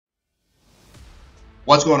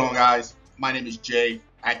What's going on, guys? My name is Jay,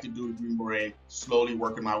 Active Duty Green Beret, slowly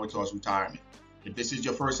working my way towards retirement. If this is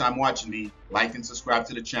your first time watching me, like and subscribe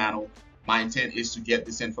to the channel. My intent is to get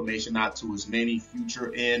this information out to as many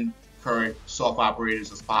future and current soft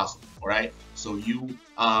operators as possible. All right. So you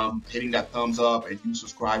hitting that thumbs up and you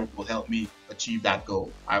subscribing will help me achieve that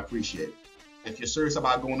goal. I appreciate it. If you're serious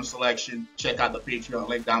about going to selection, check out the Patreon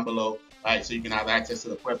link down below. All right, so you can have access to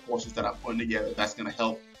the prep courses that I'm putting together. That's going to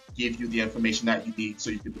help give you the information that you need so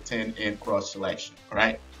you can attend and cross selection. All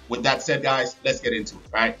right. With that said, guys, let's get into it.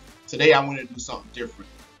 All right. Today, I want to do something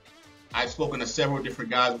different. I've spoken to several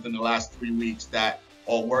different guys within the last 3 weeks that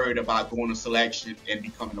are worried about going to selection and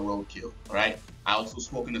becoming a roadkill. All right. I also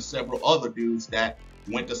spoken to several other dudes that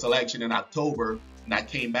went to selection in October and I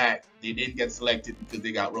came back. They didn't get selected because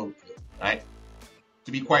they got roadkill. Right.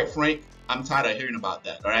 To be quite frank, I'm tired of hearing about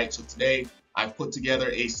that. All right. So today, I've put together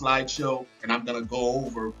a slideshow and I'm going to go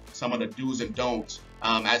over some of the do's and don'ts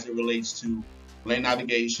as it relates to lane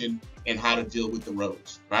navigation and how to deal with the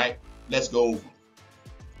roads, right? Let's go over them.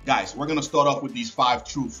 Guys, we're going to start off with these 5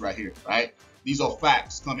 truths right here, right? These are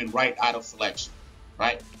facts coming right out of selection,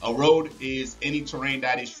 right? A road is any terrain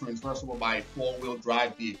that is traversable by a 4-wheel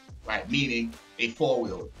drive vehicle, right? Meaning a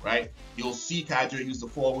 4-wheeler, right? You'll see cadre use the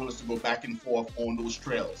 4-wheelers to go back and forth on those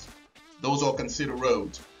trails. Those are considered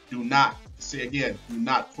roads. Do not, say again, do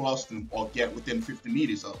not cross them or get within 50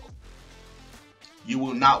 meters of them. You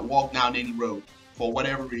will not walk down any road. For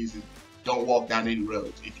whatever reason, don't walk down any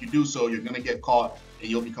roads. If you do so, you're going to get caught and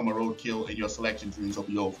you'll become a roadkill and your selection dreams will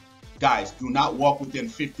be over. Guys, do not walk within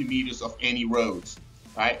 50 meters of any roads,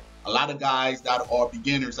 right? A lot of guys that are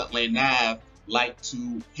beginners at lane nav like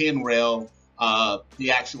to handrail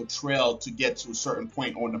the actual trail to get to a certain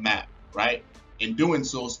point on the map, right? In doing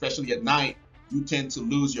so, especially at night, you tend to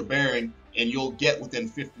lose your bearing and you'll get within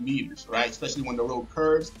 50 meters, right? Especially when the road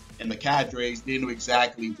curves and the cadres, they know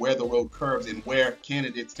exactly where the road curves and where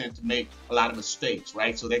candidates tend to make a lot of mistakes,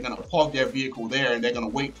 right? So they're going to park their vehicle there and they're going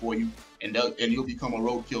to wait for you and you'll become a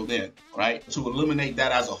roadkill then, right? To eliminate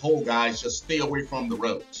that as a whole, guys, just stay away from the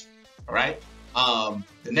roads, all right?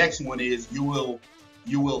 The next one is you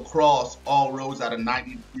will cross all roads at a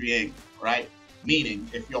 90-degree angle, right? Meaning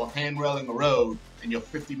if you're handrailing a road and you're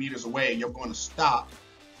 50 meters away, you're going to stop,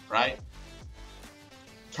 right?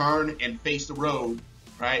 Turn and face the road,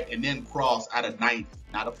 right? And then cross at a 90,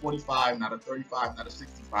 not a 45, not a 35, not a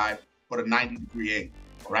 65, but a 90-degree angle,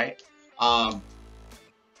 all right?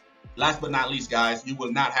 Last but not least, guys, you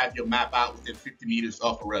will not have your map out within 50 meters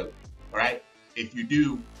off a road, all right? If you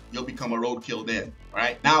do, you'll become a roadkill then, all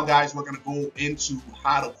right? Now, guys, we're going to go into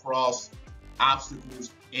how to cross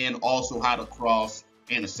obstacles and also how to cross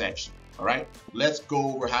intersection. All right, let's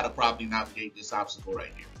go over how to properly navigate this obstacle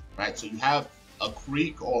right here. Right, so you have a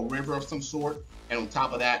creek or a river of some sort, and on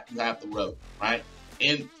top of that, you have the road. Right,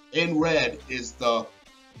 in red is the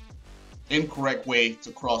incorrect way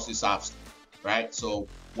to cross this obstacle. Right, so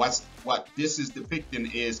what this is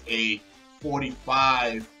depicting is a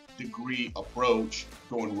 45-degree approach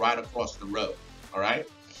going right across the road. All right.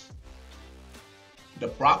 The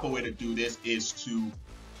proper way to do this is to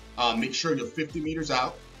make sure you're 50 meters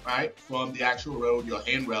out, right, from the actual road. You're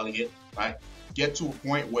handrailing it, right? Get to a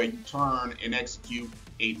point where you turn and execute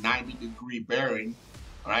a 90-degree bearing,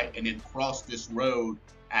 right, and then cross this road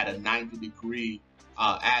at a 90-degree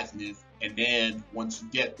azimuth. And then once you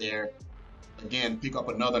get there, again, pick up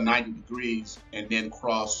another 90 degrees and then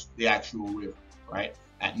cross the actual river, right?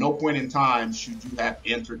 At no point in time should you have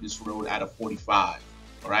entered this road at a 45,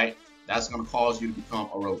 all right? That's going to cause you to become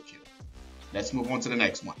a roadkill. Let's move on to the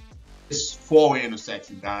next one. This 4-way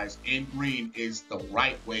intersection, guys, in green is the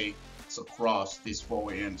right way to cross this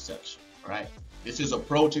 4-way intersection, all right? This is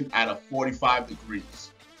approaching at a 45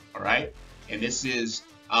 degrees, all right? And this is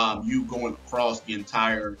you going across the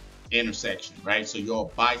entire intersection, right? So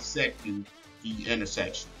you're bisecting the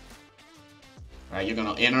intersection, right? You're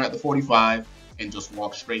going to enter at the 45 and just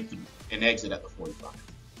walk straight through and exit at the 45.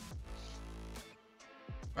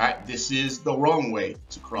 Right, this is the wrong way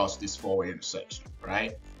to cross this 4-way intersection,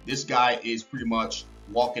 right? This guy is pretty much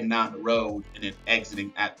walking down the road and then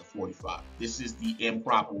exiting at the 45. This is the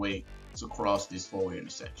improper way to cross this 4-way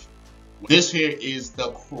intersection. This here is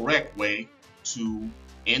the correct way to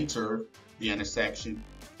enter the intersection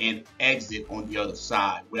and exit on the other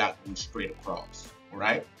side without going straight across, all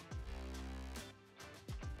right?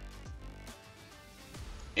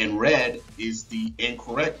 And red is the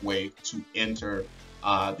incorrect way to enter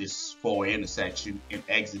this 4-way intersection and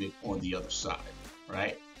exit it on the other side,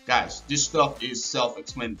 right? Guys, this stuff is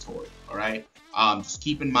self-explanatory, all right? Just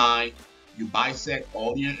keep in mind, you bisect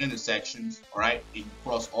all your intersections, all right? And you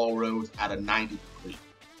cross all roads at a 90 degree,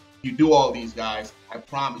 You do all these, guys, I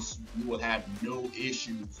promise you, you will have no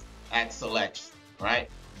issues at selection. All right.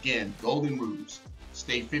 Again, golden rules: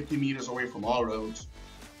 stay 50 meters away from all roads,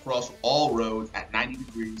 cross all roads at 90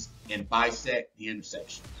 degrees, and bisect the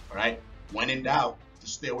intersection. All right. When in doubt,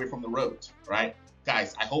 just stay away from the roads. All right,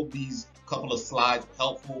 guys. I hope these couple of slides were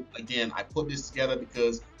helpful. Again, I put this together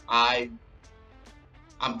because I'm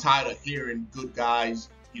tired of hearing good guys,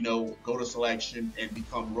 go to selection and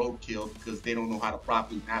become roadkill because they don't know how to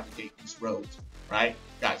properly navigate these roads, right?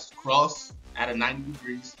 Guys, cross at a 90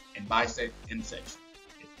 degrees and bisect intersection.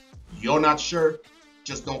 If you're not sure,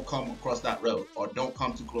 just don't come across that road, or don't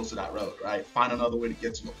come too close to that road, right? Find another way to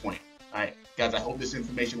get to your point, all right? Guys, I hope this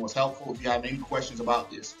information was helpful. If you have any questions about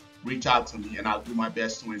this, reach out to me and I'll do my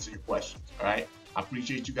best to answer your questions, all right? I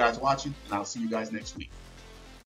appreciate you guys watching, and I'll see you guys next week.